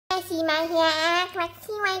Maxima here at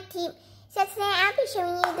Maxima Tube. So today I'll be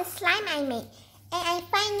showing you the slime I made. And I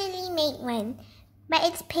finally made one. But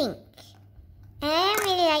it's pink. And I don't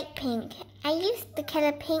really like pink. I used the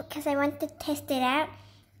color pink because I wanted to test it out.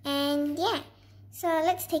 And yeah, so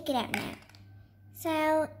let's take it out now.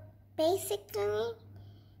 So basically,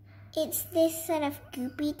 it's this sort of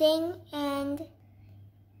goopy thing. And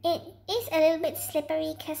it is a little bit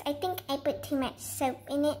slippery because I think I put too much soap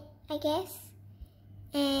in it, I guess.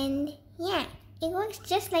 And yeah, it works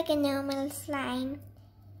just like a normal slime.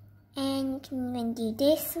 And you can even do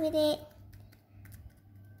this with it.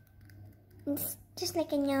 It's just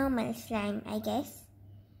like a normal slime, I guess.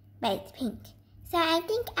 But it's pink. So I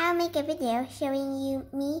think I'll make a video showing you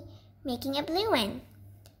me making a blue one.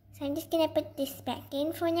 So I'm just gonna put this back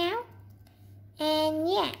in for now. And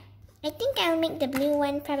yeah, I think I'll make the blue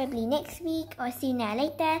one probably next week or sooner or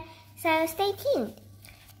later. So stay tuned.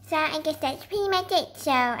 So I guess that's pretty much it.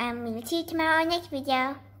 So we will see you tomorrow on next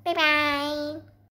video. Bye bye.